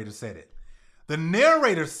the narrator said it. The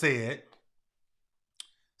narrator said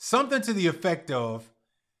something to the effect of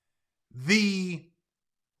the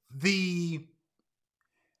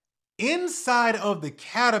inside of the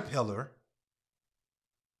caterpillar,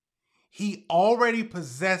 he already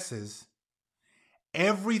possesses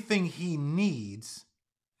everything he needs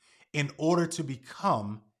in order to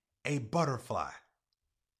become a butterfly.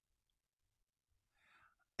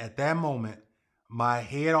 At that moment, my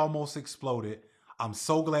head almost exploded. I'm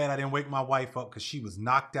so glad I didn't wake my wife up because she was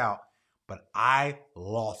knocked out, but I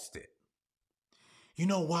lost it. You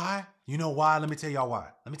know why? Let me tell y'all why.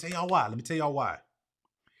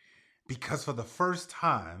 Because for the first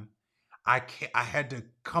time, I had to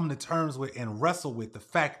come to terms with and wrestle with the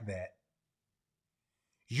fact that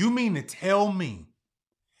you mean to tell me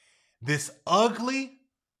this ugly,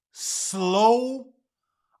 slow,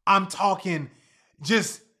 I'm talking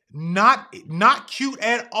just not cute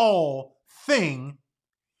at all thing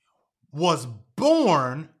was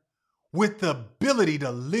born with the ability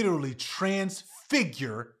to literally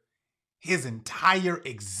transfigure his entire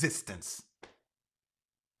existence.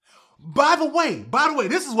 By the way,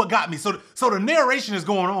 this is what got me. So the narration is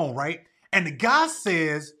going on, right? And the guy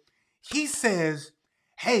says,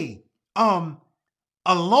 hey,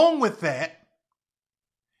 along with that,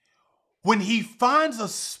 when he finds a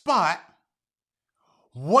spot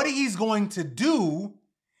what he's going to do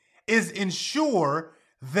is ensure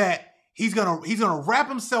that he's gonna wrap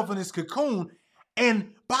himself in this cocoon.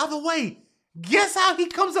 And by the way, guess how he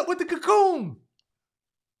comes up with the cocoon?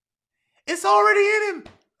 It's already in him.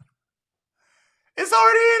 It's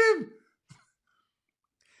already in him.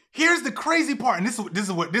 Here's the crazy part, and this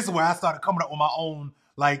is where I started coming up with my own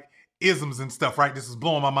like isms and stuff, right? This is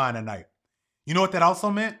blowing my mind at night. You know what that also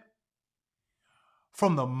meant?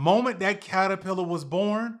 From the moment that caterpillar was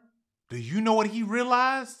born, do you know what he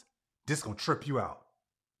realized? This gonna trip you out.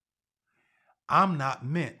 I'm not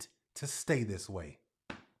meant to stay this way.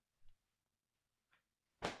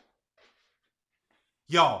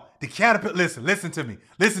 Y'all, the caterpillar, listen to me.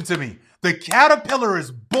 The caterpillar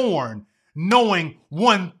is born knowing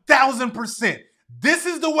 1000%. This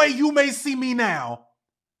is the way you may see me now,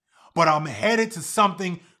 but I'm headed to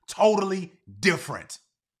something totally different.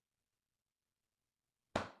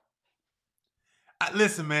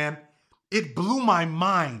 Listen, man, it blew my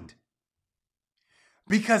mind.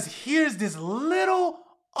 Because here's this little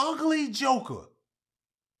ugly joker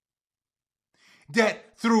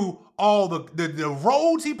that through all the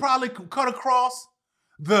roads he probably cut across,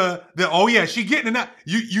 oh yeah, she getting it now.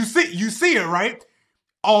 You see it, right?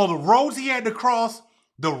 All the roads he had to cross,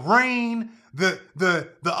 the rain, the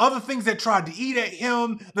other things that tried to eat at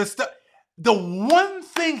him, the stuff. The one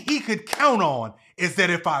thing he could count on is that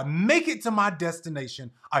if I make it to my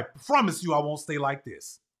destination, I promise you I won't stay like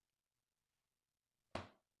this.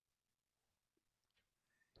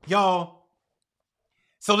 Y'all,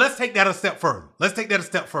 so let's take that a step further.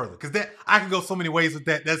 Because that I can go so many ways with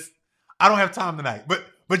that. I don't have time tonight. But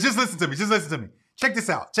just listen to me. Check this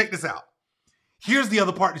out. Here's the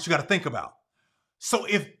other part that you got to think about. So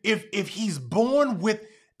if he's born with,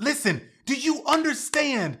 listen, do you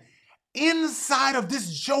understand? Inside of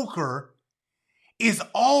this joker is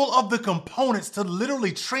all of the components to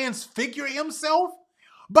literally transfigure himself.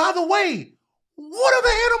 By the way, what other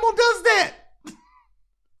animal does that?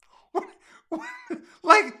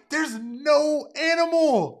 Like, there's no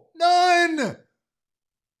animal. None.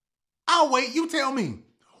 I'll wait. You tell me.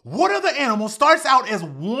 What other animal starts out as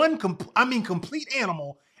one complete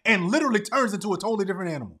animal and literally turns into a totally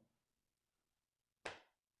different animal?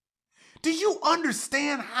 Do you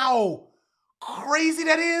understand how crazy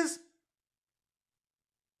that is?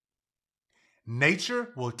 Nature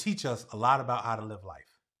will teach us a lot about how to live life.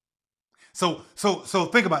 So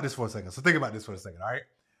think about this for a second. All right.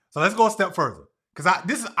 So let's go a step further.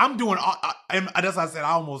 Because I'm doing, and that's why I said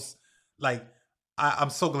I almost, like, I'm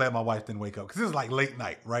so glad my wife didn't wake up. Because it's like late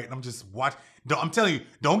night, right? And I'm just watching. I'm telling you,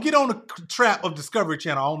 don't get on the trap of Discovery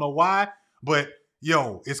Channel. I don't know why, but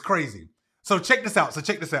yo, it's crazy. So check this out.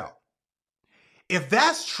 If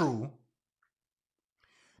that's true,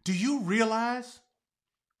 do you realize?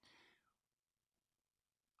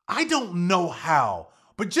 I don't know how,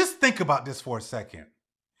 but just think about this for a second.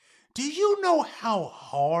 Do you know how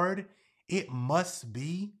hard it must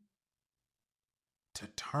be to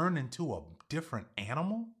turn into a different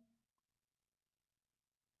animal?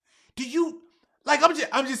 Do you, like,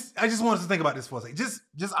 I just want us to think about this for a second.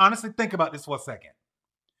 Just honestly think about this for a second.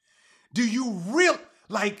 Do you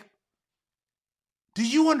do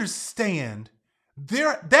you understand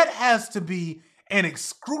that has to be an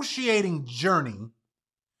excruciating journey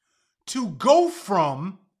to go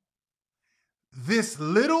from this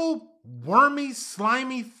little wormy,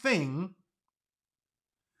 slimy thing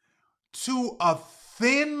to a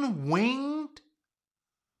thin-winged,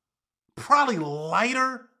 probably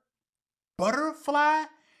lighter butterfly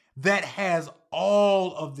that has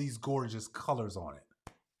all of these gorgeous colors on it?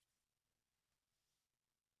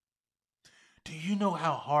 Do you know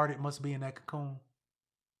how hard it must be in that cocoon?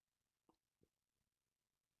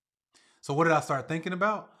 So what did I start thinking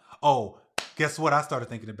about? Oh, guess what I started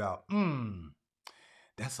thinking about?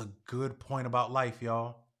 That's a good point about life,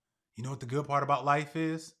 y'all. You know what the good part about life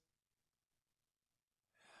is?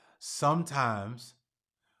 Sometimes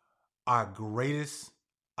our greatest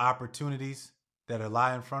opportunities that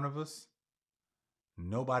lie in front of us,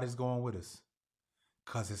 nobody's going with us,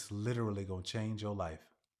 because it's literally going to change your life.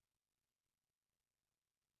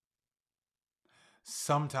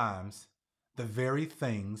 Sometimes the very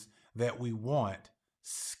things that we want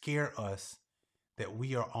scare us that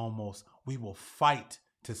we will fight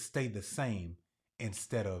to stay the same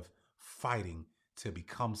instead of fighting to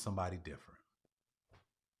become somebody different.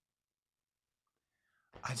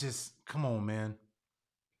 Come on, man.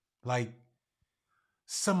 Like,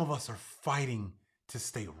 some of us are fighting to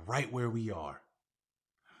stay right where we are.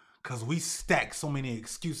 Because we stack so many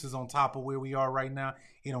excuses on top of where we are right now,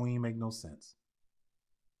 it don't even make no sense.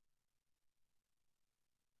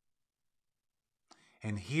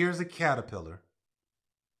 And here's a caterpillar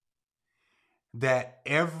that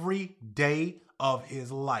every day of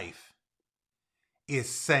his life is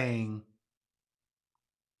saying,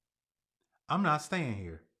 I'm not staying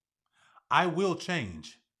here. I will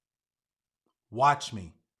change. Watch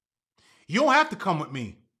me. You don't have to come with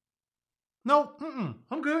me. No,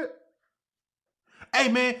 I'm good. Hey,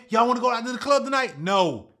 man, y'all want to go out to the club tonight?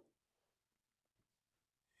 No.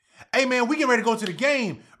 Hey, man, we getting ready to go to the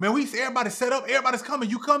game. Man, everybody set up. Everybody's coming.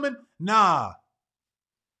 You coming? Nah.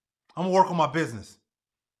 I'm going to work on my business.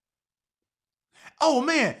 Oh,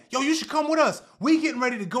 man, yo, you should come with us. We getting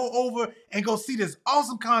ready to go over and go see this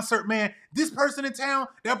awesome concert, man. This person in town,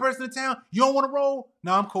 that person in town. You don't want to roll?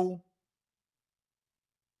 No, I'm cool.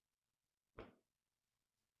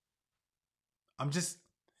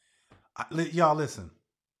 Y'all listen.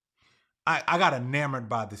 I got enamored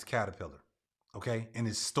by this caterpillar, okay, and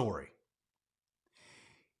his story.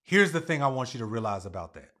 Here's the thing I want you to realize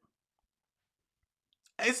about that.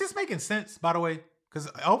 Is this making sense, by the way? Because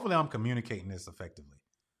hopefully I'm communicating this effectively.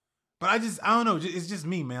 But I don't know. It's just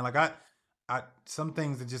me, man. Like some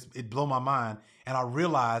things that it blow my mind. And I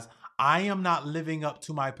realize I am not living up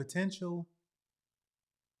to my potential.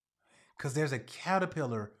 Because there's a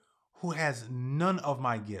caterpillar who has none of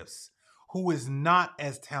my gifts, who is not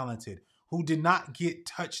as talented, who did not get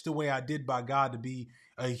touched the way I did by God to be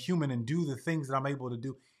a human and do the things that I'm able to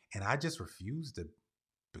do. And I just refuse to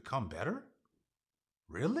become better?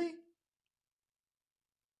 Really?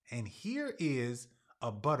 And here is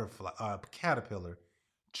a caterpillar,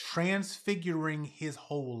 transfiguring his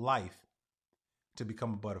whole life to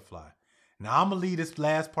become a butterfly. Now, I'm going to leave this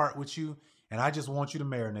last part with you, and I just want you to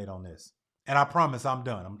marinate on this. And I promise I'm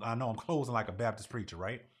done. I know I'm closing like a Baptist preacher,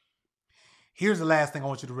 right? Here's the last thing I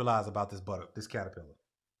want you to realize about this caterpillar.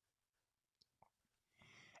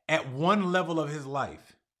 At one level of his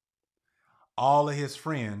life, all of his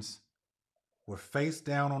friends were face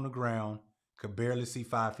down on the ground, could barely see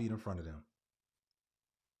 5 feet in front of them.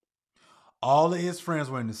 All of his friends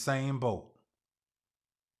were in the same boat.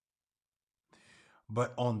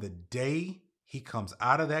 But on the day he comes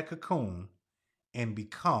out of that cocoon and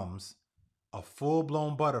becomes a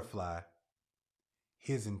full-blown butterfly,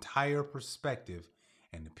 his entire perspective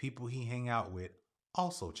and the people he hang out with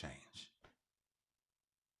also change.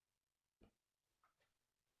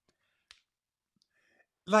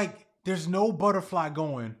 Like, there's no butterfly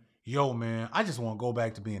going, yo, man, I just want to go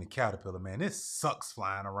back to being a caterpillar, man. This sucks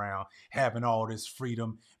flying around, having all this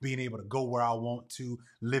freedom, being able to go where I want to,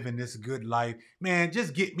 living this good life. Man,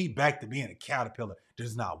 just get me back to being a caterpillar.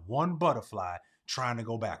 There's not one butterfly trying to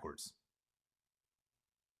go backwards.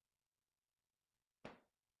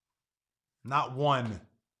 Not one.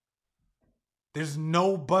 There's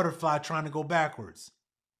no butterfly trying to go backwards.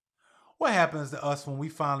 What happens to us when we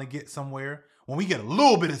finally get somewhere? When we get a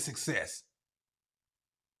little bit of success,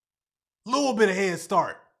 a little bit of head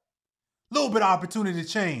start, a little bit of opportunity to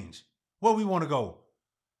change. Where we want to go?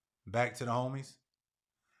 Back to the homies?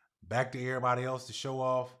 Back to everybody else to show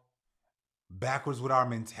off? Backwards with our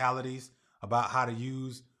mentalities about how to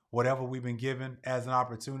use whatever we've been given as an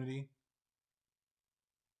opportunity?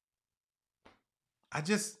 I'm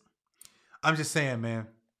just saying, man.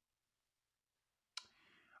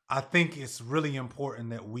 I think it's really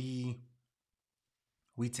important that we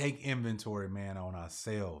take inventory, man, on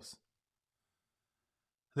ourselves.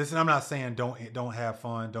 Listen, I'm not saying don't have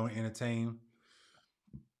fun, don't entertain.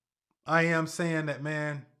 I am saying that,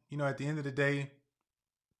 man, at the end of the day,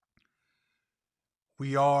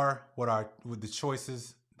 we are with the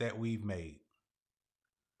choices that we've made.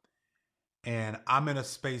 And I'm in a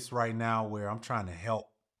space right now where I'm trying to help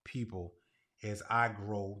people as I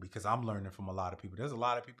grow, because I'm learning from a lot of people. There's a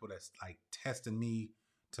lot of people that's like testing me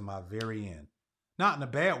to my very end. Not in a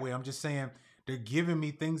bad way. I'm just saying they're giving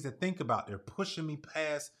me things to think about. They're pushing me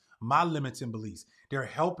past my limiting beliefs. They're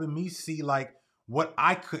helping me see like what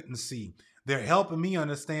I couldn't see. They're helping me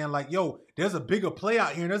understand like, yo, there's a bigger play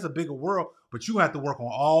out here and there's a bigger world, but you have to work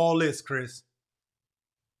on all this, Chris.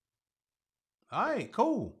 All right,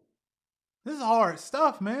 cool. This is hard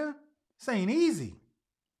stuff, man. This ain't easy.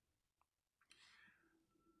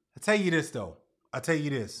 I tell you this, though.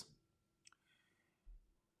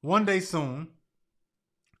 One day soon,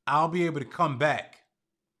 I'll be able to come back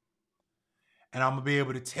and I'm going to be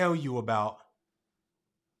able to tell you about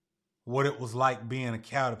what it was like being a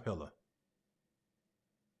caterpillar.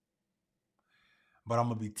 But I'm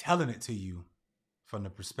going to be telling it to you from the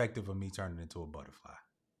perspective of me turning into a butterfly.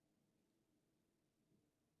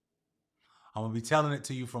 I'm going to be telling it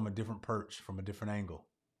to you from a different perch, from a different angle.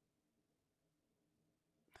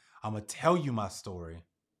 I'm going to tell you my story,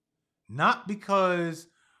 not because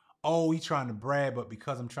oh, he's trying to brag, but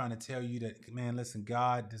because I'm trying to tell you that, man, listen,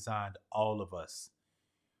 God designed all of us.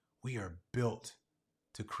 We are built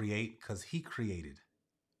to create because he created.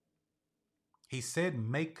 He said,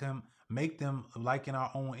 make them like in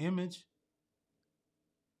our own image.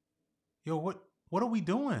 Yo, what are we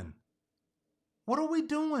doing? What are we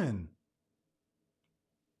doing?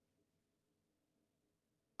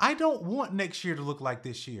 I don't want next year to look like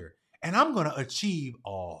this year. And I'm going to achieve a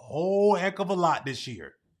whole heck of a lot this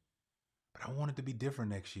year. But I want it to be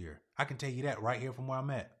different next year. I can tell you that right here from where I'm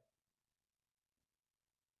at.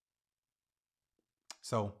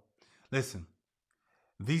 So, listen,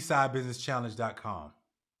 theSideBusinessChallenge.com.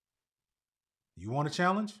 You want a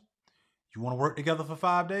challenge? You want to work together for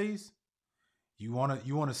 5 days? You want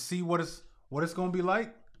to see what it's going to be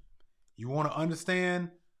like? You want to understand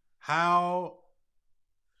how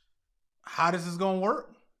this is going to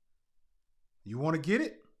work? You want to get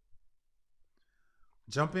it?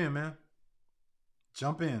 Jump in, man.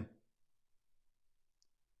 Jump in.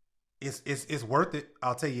 It's worth it.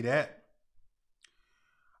 I'll tell you that.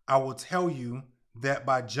 I will tell you that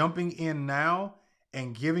by jumping in now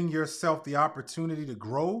and giving yourself the opportunity to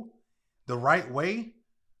grow the right way,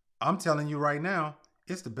 I'm telling you right now,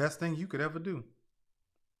 it's the best thing you could ever do.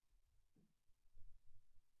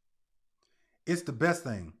 It's the best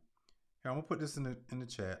thing. Here, I'm gonna put this in the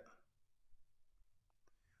chat.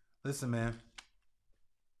 Listen, man.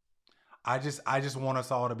 I just want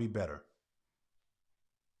us all to be better.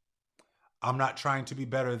 I'm not trying to be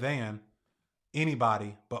better than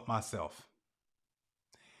anybody but myself.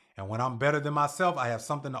 And when I'm better than myself, I have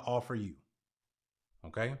something to offer you.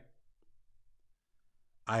 Okay?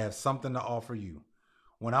 I have something to offer you.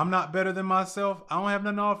 When I'm not better than myself, I don't have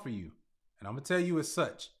nothing to offer you. And I'm going to tell you as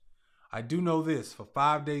such. I do know this. For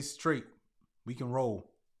 5 days straight, we can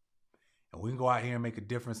roll. And we can go out here and make a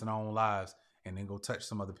difference in our own lives and then go touch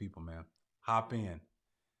some other people, man. Hop in.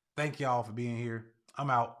 Thank y'all for being here. I'm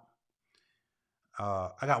out.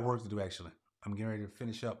 I got work to do, actually. I'm getting ready to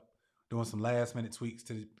finish up doing some last minute tweaks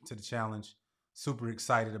to the challenge. Super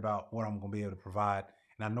excited about what I'm going to be able to provide.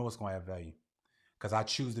 And I know it's going to have value because I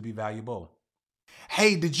choose to be valuable.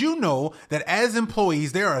 Hey, did you know that as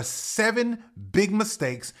employees, there are 7 big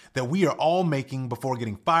mistakes that we are all making before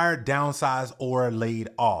getting fired, downsized, or laid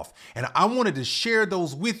off? And I wanted to share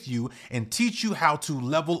those with you and teach you how to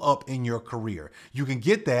level up in your career. You can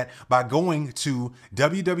get that by going to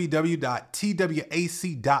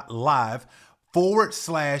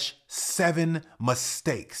www.twac.live/7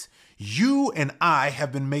 mistakes. You and I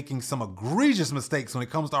have been making some egregious mistakes when it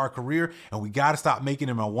comes to our career, and we got to stop making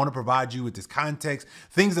them. I want to provide you with this context,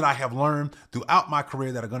 things that I have learned throughout my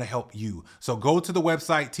career that are going to help you. So go to the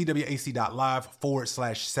website,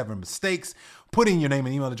 twac.live/7 mistakes, put in your name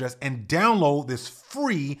and email address, and download this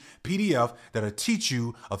free PDF that'll teach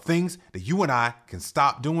you of things that you and I can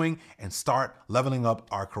stop doing and start leveling up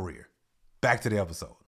our career. Back to the episode.